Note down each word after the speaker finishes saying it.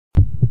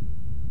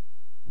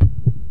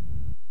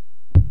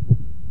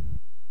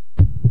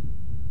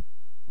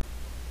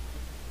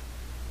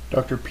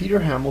Dr.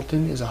 Peter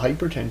Hamilton is a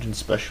hypertension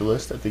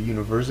specialist at the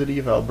University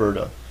of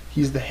Alberta. He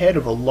is the head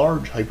of a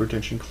large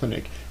hypertension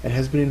clinic and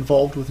has been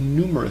involved with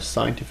numerous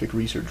scientific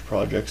research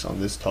projects on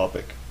this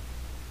topic.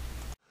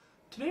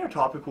 Today our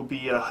topic will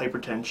be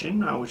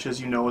hypertension, which, as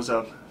you know, is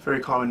a very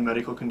common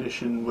medical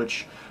condition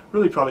which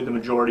really probably the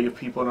majority of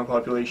people in our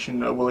population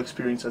will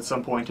experience at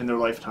some point in their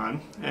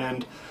lifetime.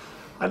 And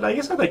I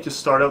guess I'd like to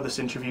start out this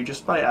interview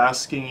just by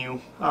asking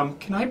you,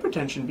 can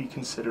hypertension be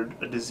considered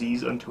a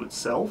disease unto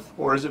itself,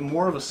 or is it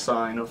more of a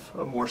sign of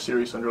a more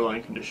serious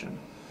underlying condition?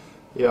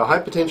 Yeah,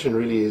 hypertension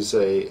really is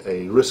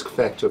a risk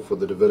factor for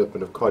the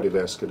development of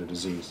cardiovascular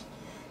disease.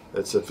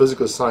 It's a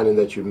physical sign in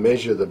that you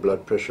measure the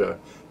blood pressure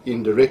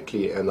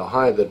indirectly, and the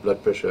higher that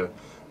blood pressure,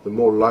 the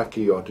more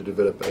likely you are to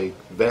develop a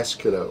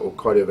vascular or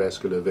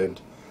cardiovascular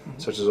event,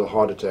 such as a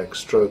heart attack,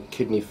 stroke,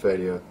 kidney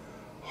failure,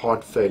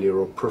 heart failure,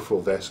 or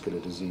peripheral vascular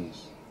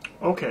disease.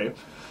 Okay.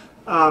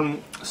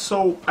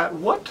 So at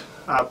what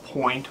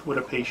point would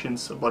a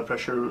patient's blood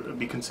pressure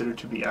be considered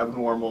to be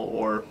abnormal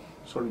or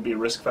sort of be a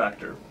risk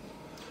factor?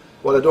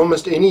 Well, at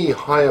almost any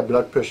higher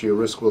blood pressure, your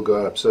risk will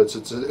go up. So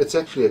it's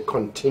actually a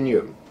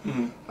continuum.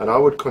 And I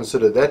would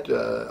consider that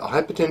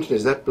hypertension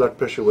is that blood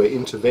pressure where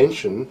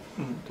intervention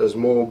does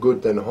more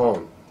good than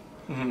harm.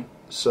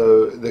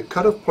 So the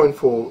cutoff point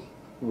for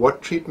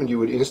what treatment you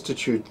would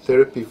institute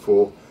therapy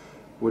for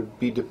would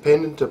be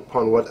dependent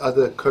upon what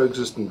other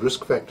coexistent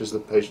risk factors the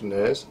patient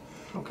has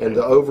and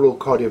the overall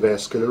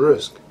cardiovascular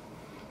risk.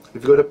 If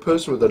you've got a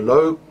person with a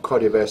low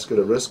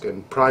cardiovascular risk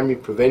and primary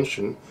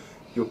prevention,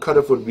 your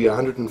cutoff would be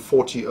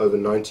 140 over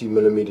 90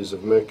 millimeters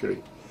of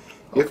mercury.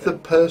 If the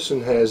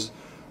person has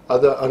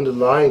other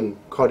underlying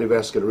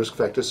cardiovascular risk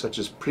factors such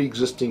as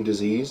pre-existing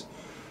disease,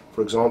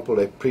 for example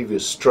a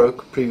previous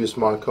stroke, previous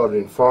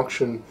myocardial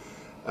infarction,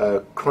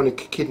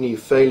 chronic kidney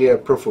failure,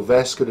 peripheral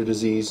vascular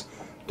disease,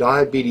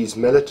 diabetes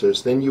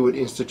mellitus, then you would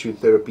institute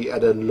therapy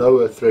at a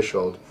lower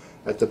threshold.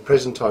 At the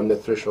present time that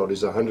threshold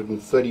is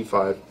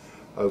 135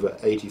 over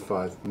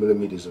 85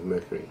 millimeters of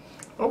mercury.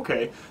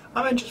 Okay,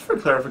 and just for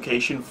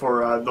clarification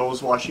for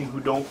those watching who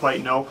don't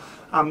quite know,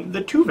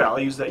 the two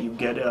values that you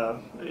get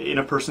in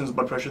a person's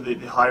blood pressure, the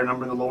higher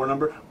number and the lower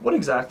number, what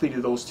exactly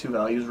do those two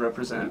values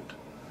represent?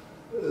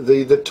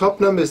 The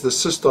top number is the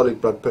systolic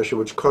blood pressure,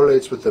 which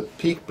correlates with the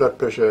peak blood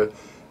pressure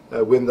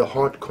when the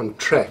heart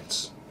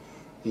contracts.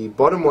 The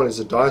bottom one is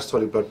the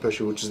diastolic blood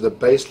pressure, which is the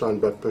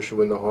baseline blood pressure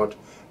when the heart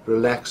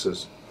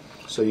relaxes.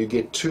 So you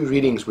get two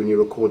readings when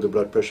you record the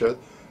blood pressure.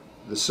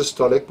 The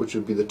systolic, which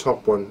would be the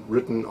top one,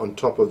 written on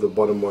top of the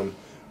bottom one,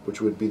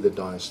 which would be the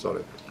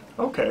diastolic.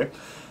 Okay.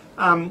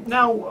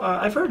 Now,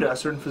 I've heard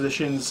certain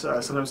physicians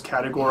sometimes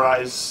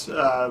categorize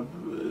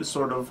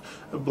sort of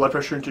blood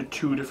pressure into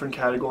two different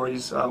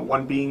categories,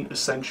 one being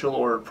essential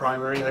or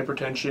primary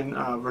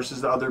hypertension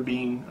versus the other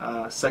being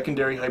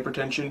secondary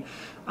hypertension.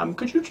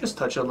 Could you just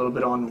touch a little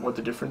bit on what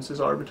the differences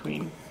are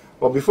between?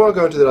 Well, before I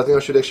go into that, I think I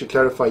should actually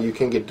clarify you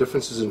can get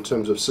differences in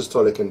terms of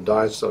systolic and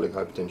diastolic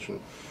hypertension.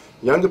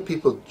 Younger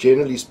people,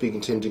 generally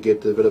speaking, tend to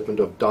get development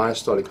of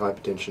diastolic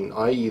hypertension,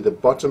 i.e. the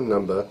bottom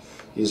number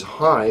is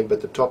high,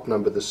 but the top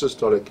number, the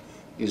systolic,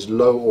 is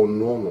low or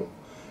normal.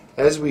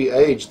 As we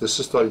age, the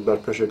systolic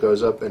blood pressure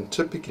goes up, and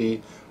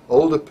typically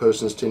older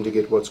persons tend to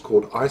get what's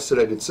called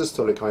isolated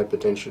systolic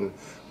hypertension,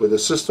 where the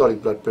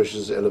systolic blood pressure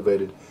is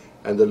elevated,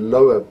 and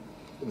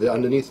the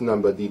underneath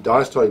number, the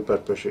diastolic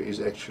blood pressure, is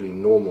actually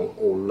normal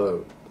or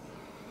low.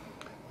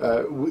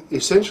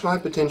 Essential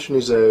hypertension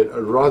is a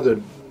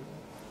rather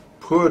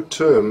poor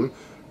term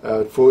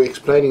for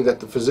explaining that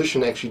the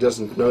physician actually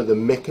doesn't know the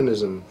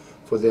mechanism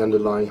for the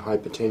underlying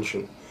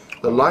hypertension.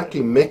 The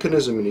likely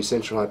mechanism in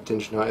essential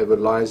hypertension, however,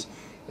 lies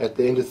at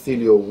the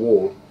endothelial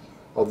wall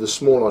of the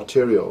small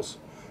arterioles,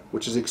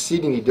 which is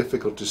exceedingly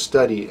difficult to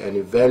study and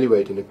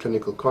evaluate in a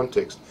clinical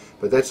context,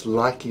 but that's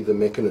likely the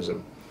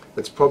mechanism.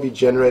 It's probably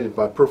generated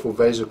by peripheral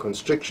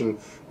vasoconstriction,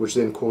 which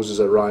then causes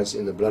a rise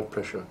in the blood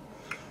pressure.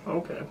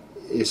 Okay.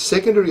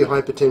 Secondary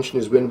hypertension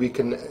is when we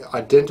can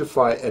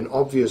identify an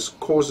obvious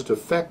causative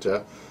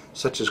factor,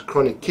 such as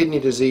chronic kidney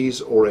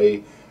disease or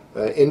a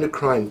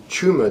endocrine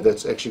tumor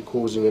that's actually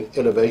causing an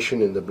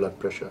elevation in the blood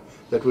pressure.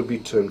 That would be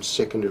termed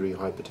secondary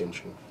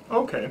hypertension.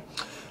 Okay.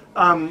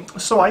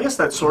 So I guess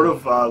that sort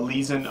of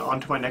leads in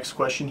onto my next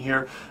question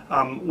here,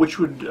 which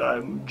would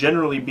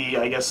generally be,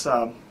 I guess,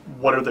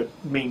 what are the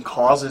main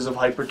causes of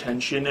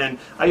hypertension, and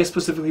I guess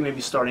specifically maybe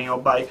starting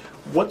out by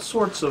what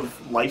sorts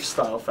of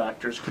lifestyle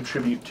factors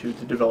contribute to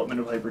the development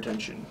of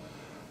hypertension?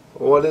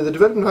 Well, the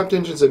development of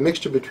hypertension is a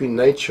mixture between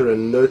nature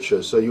and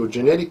nurture, so your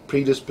genetic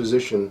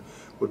predisposition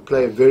would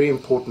play a very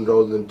important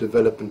role in the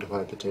development of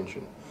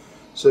hypertension.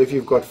 So if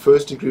you've got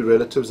first-degree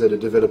relatives that have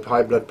developed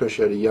high blood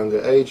pressure at a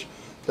younger age,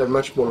 they're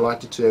much more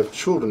likely to have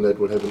children that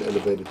will have an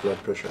elevated blood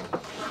pressure.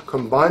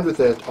 Combined with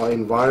that are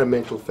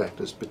environmental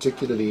factors,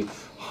 particularly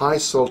high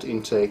salt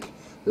intake,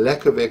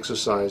 lack of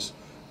exercise,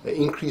 an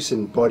increase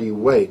in body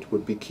weight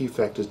would be key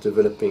factors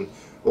developing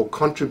or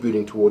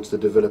contributing towards the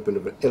development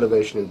of an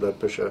elevation in blood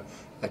pressure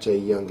at a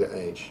younger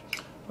age.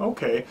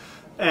 Okay.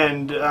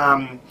 And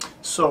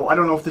So I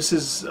don't know if this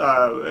is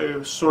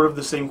sort of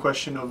the same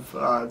question of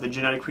the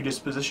genetic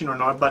predisposition or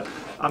not, but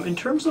in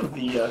terms of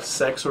the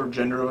sex or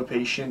gender of a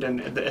patient and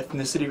the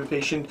ethnicity of a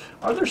patient,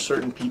 are there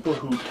certain people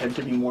who tend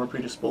to be more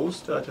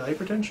predisposed to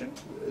hypertension?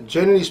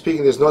 Generally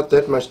speaking, there's not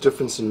that much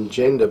difference in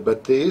gender,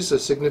 but there is a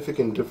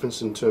significant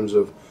difference in terms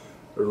of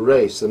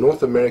race. The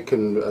North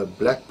American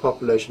black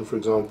population, for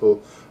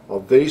example, are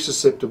very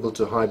susceptible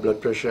to high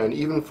blood pressure, and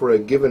even for a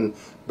given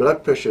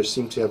blood pressure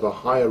seem to have a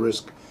higher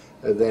risk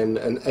than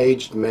an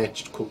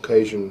age-matched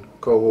Caucasian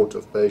cohort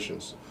of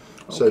patients.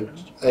 Okay. So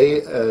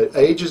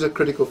age is a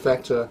critical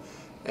factor,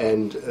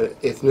 and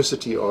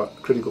ethnicity are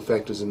critical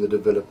factors in the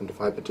development of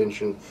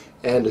hypertension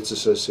and its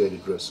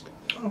associated risk.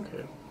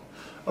 Okay.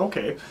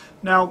 Okay.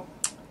 Now,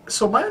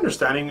 so my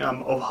understanding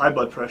of high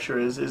blood pressure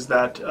is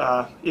that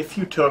if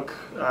you took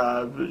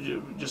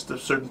just a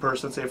certain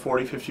person, say a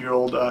 40,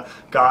 50-year-old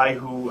guy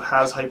who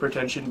has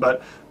hypertension,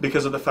 but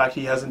because of the fact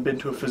he hasn't been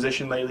to a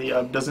physician lately,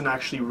 doesn't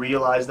actually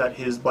realize that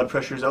his blood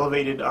pressure is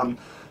elevated,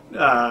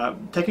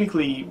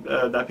 technically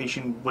that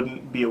patient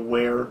wouldn't be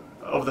aware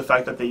of the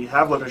fact that they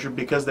have blood pressure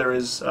because there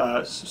is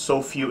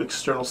so few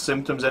external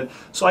symptoms. And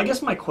so I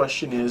guess my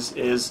question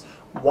is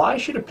why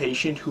should a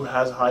patient who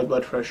has high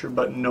blood pressure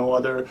but no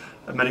other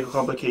medical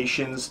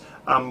complications,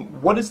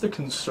 what is the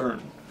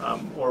concern?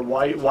 Or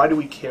why do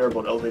we care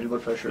about elevated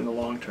blood pressure in the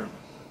long term?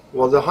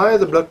 Well, the higher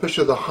the blood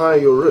pressure, the higher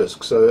your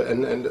risk. So,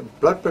 and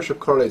blood pressure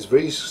correlates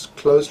very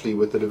closely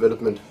with the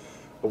development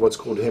of what's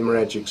called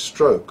hemorrhagic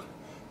stroke.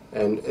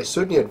 And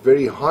certainly at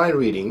very high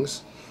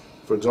readings,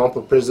 for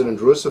example,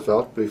 President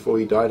Roosevelt, before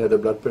he died, had a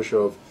blood pressure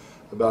of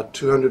about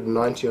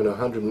 290 on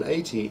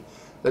 180.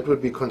 That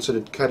would be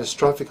considered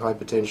catastrophic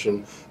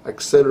hypertension,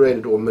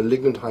 accelerated or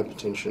malignant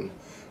hypertension.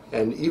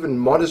 And even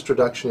modest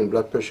reduction in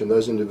blood pressure in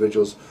those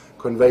individuals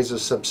conveys a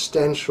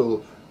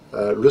substantial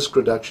risk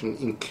reduction,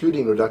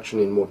 including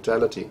reduction in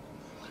mortality.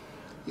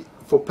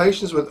 For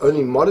patients with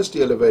only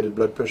modestly elevated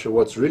blood pressure,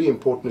 what's really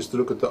important is to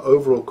look at the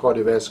overall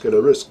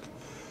cardiovascular risk.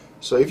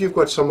 So if you've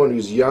got someone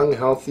who's young,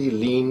 healthy,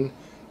 lean,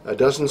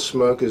 doesn't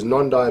smoke, is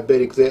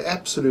non-diabetic, their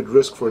absolute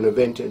risk for an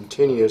event in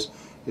 10 years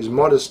is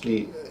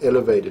modestly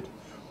elevated.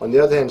 On the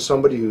other hand,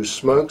 somebody who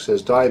smokes,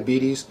 has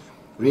diabetes,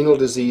 renal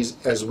disease,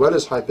 as well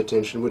as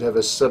hypertension would have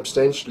a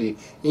substantially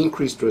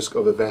increased risk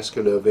of a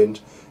vascular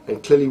event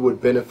and clearly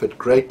would benefit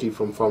greatly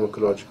from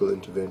pharmacological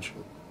intervention.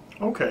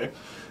 Okay.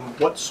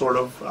 What sort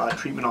of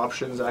treatment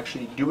options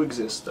actually do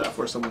exist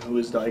for someone who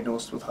is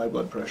diagnosed with high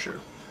blood pressure?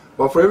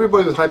 Well, for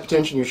everybody with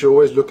hypertension, you should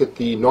always look at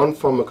the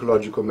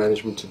non-pharmacological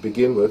management to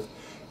begin with,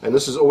 and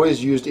this is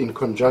always used in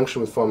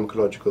conjunction with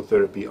pharmacological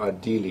therapy,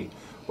 ideally.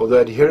 Although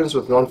adherence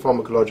with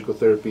non-pharmacological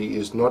therapy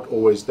is not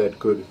always that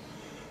good.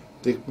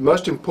 The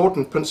most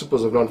important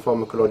principles of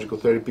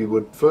non-pharmacological therapy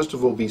would first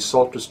of all be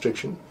salt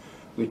restriction.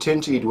 We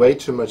tend to eat way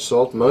too much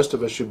salt. Most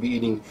of us should be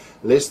eating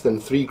less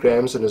than 3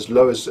 grams and as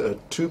low as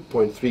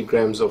 2.3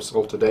 grams of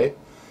salt a day.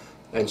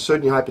 And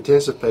certainly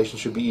hypertensive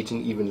patients should be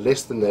eating even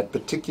less than that,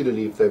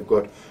 particularly if they've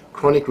got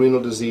chronic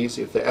renal disease,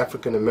 if they're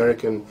African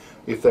American,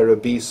 if they're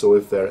obese, or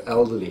if they're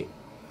elderly.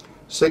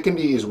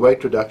 Secondly is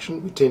weight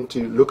reduction. We tend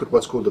to look at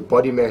what's called the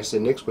body mass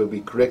index, where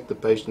we correct the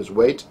patient's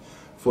weight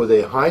for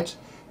their height,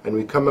 and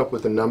we come up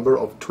with a number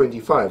of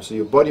 25. So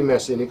your body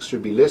mass index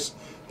should be less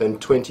than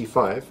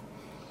 25.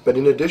 But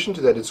in addition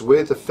to that, it's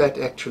where the fat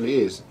actually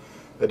is.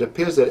 It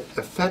appears that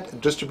a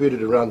fat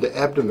distributed around the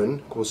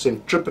abdomen, called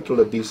centripetal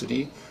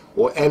obesity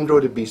or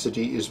android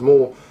obesity, is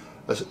more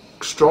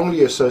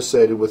strongly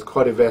associated with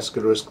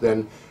cardiovascular risk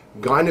than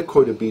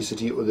gynecoid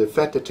obesity, or the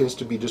fat that tends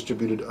to be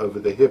distributed over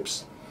the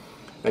hips.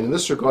 And in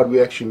this regard,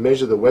 we actually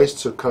measure the waist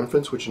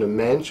circumference, which in a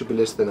man should be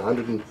less than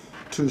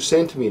 102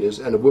 centimeters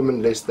and a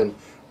woman less than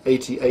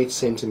 88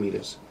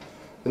 centimeters.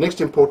 The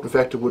next important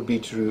factor would be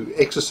to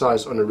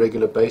exercise on a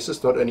regular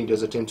basis. Not only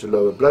does it tend to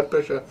lower blood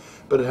pressure,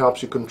 but it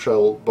helps you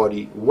control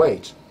body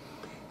weight.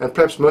 And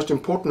perhaps most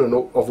important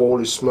of all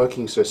is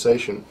smoking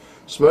cessation.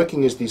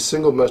 Smoking is the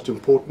single most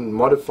important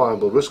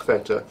modifiable risk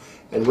factor,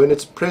 and when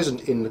it's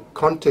present in the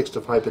context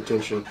of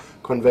hypertension,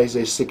 conveys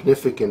a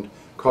significant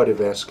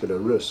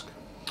cardiovascular risk.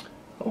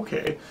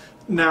 Okay.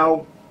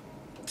 Now,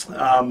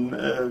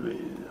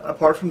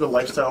 apart from the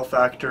lifestyle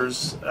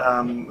factors,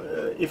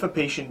 if a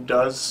patient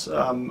does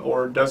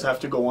have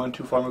to go on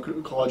to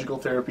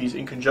pharmacological therapies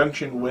in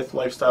conjunction with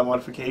lifestyle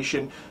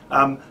modification,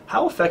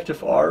 how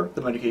effective are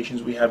the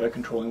medications we have at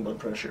controlling blood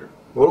pressure?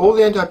 Well, all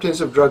the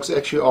antihypertensive drugs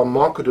actually are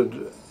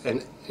marketed,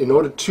 and in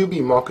order to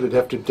be marketed,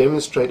 have to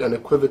demonstrate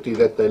unequivocally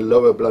that they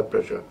lower blood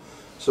pressure.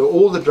 So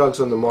all the drugs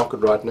on the market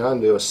right now,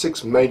 and there are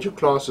 6 major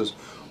classes,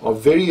 are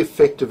very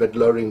effective at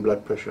lowering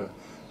blood pressure.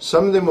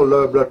 Some of them will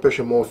lower blood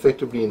pressure more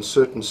effectively in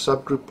certain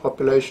subgroup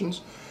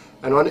populations,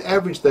 and on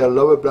average they'll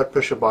lower blood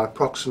pressure by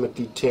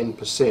approximately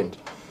 10%.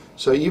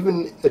 So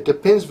even it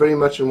depends very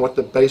much on what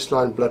the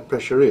baseline blood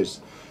pressure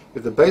is.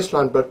 If the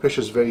baseline blood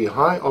pressure is very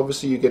high,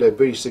 obviously you get a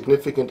very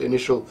significant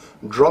initial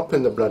drop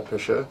in the blood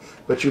pressure,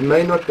 but you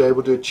may not be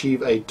able to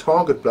achieve a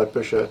target blood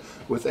pressure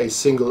with a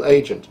single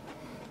agent.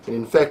 And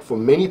in fact, for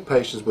many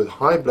patients with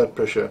high blood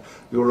pressure,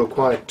 you'll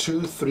require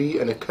 2, 3,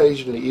 and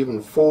occasionally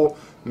even 4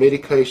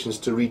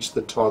 medications to reach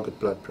the target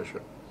blood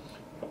pressure.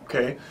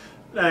 Okay.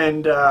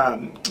 And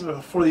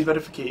for these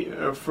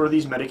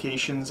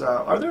medications,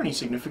 are there any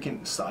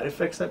significant side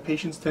effects that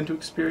patients tend to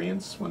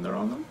experience when they're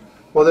on them?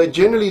 Well, they're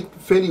generally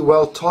fairly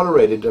well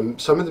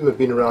tolerated. Some of them have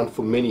been around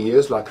for many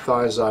years, like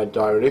thiazide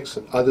diuretics,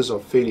 and others are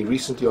fairly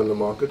recently on the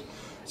market,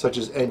 such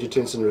as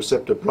angiotensin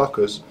receptor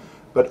blockers.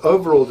 But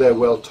overall, they're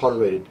well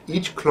tolerated.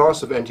 Each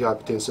class of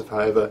antihypertensive,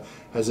 however,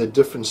 has a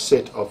different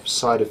set of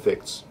side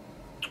effects.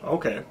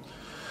 Okay.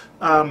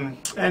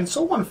 And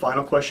so one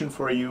final question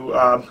for you.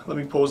 Let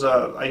me pose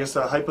a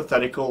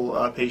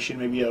hypothetical patient,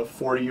 maybe a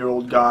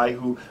 40-year-old guy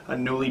who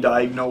newly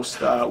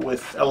diagnosed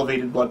with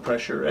elevated blood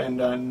pressure and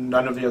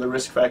none of the other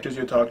risk factors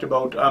you talked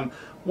about.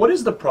 What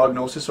is the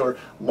prognosis or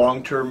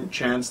long-term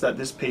chance that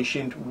this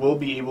patient will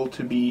be able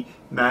to be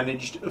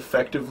managed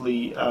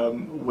effectively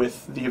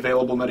with the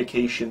available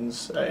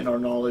medications in our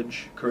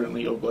knowledge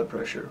currently of blood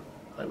pressure?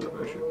 High blood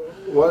pressure.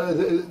 Well,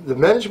 the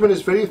management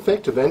is very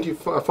effective.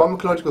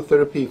 Anti-pharmacological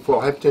therapy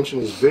for hypertension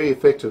is very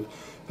effective,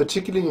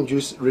 particularly in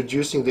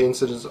reducing the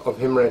incidence of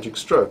hemorrhagic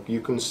stroke. You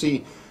can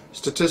see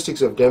statistics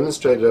have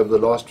demonstrated over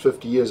the last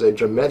 50 years a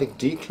dramatic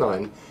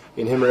decline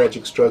in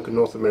hemorrhagic stroke in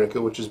North America,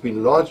 which has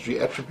been largely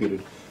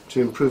attributed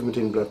to improvement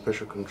in blood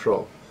pressure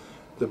control.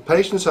 The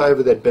patients,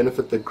 however, that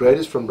benefit the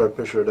greatest from blood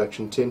pressure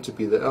reduction tend to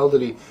be the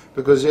elderly,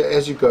 because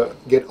as you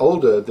get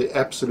older, the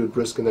absolute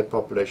risk in that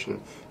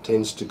population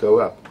tends to go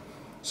up.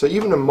 So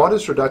even a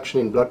modest reduction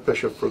in blood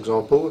pressure, for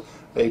example,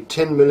 a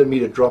 10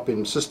 millimeter drop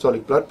in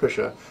systolic blood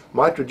pressure,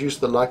 might reduce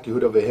the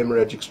likelihood of a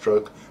hemorrhagic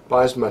stroke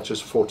by as much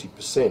as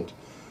 40%.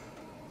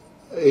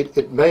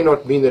 It may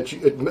not mean that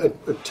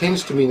it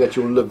tends to mean that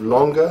you'll live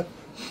longer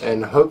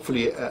and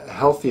hopefully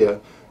healthier.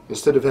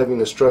 Instead of having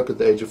a stroke at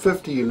the age of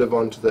 50, you live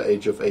on to the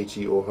age of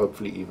 80 or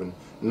hopefully even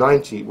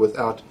 90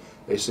 without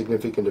a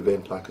significant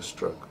event like a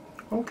stroke.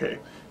 Okay.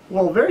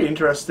 Well, very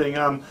interesting.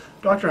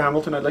 Dr.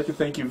 Hamilton, I'd like to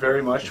thank you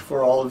very much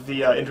for all of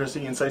the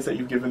interesting insights that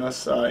you've given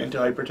us into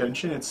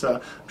hypertension. It's,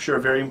 I'm sure,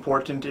 a very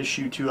important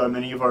issue to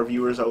many of our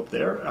viewers out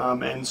there.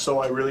 And so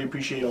I really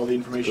appreciate all the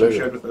information you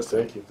shared with us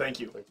today. Thank you. Thank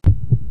you.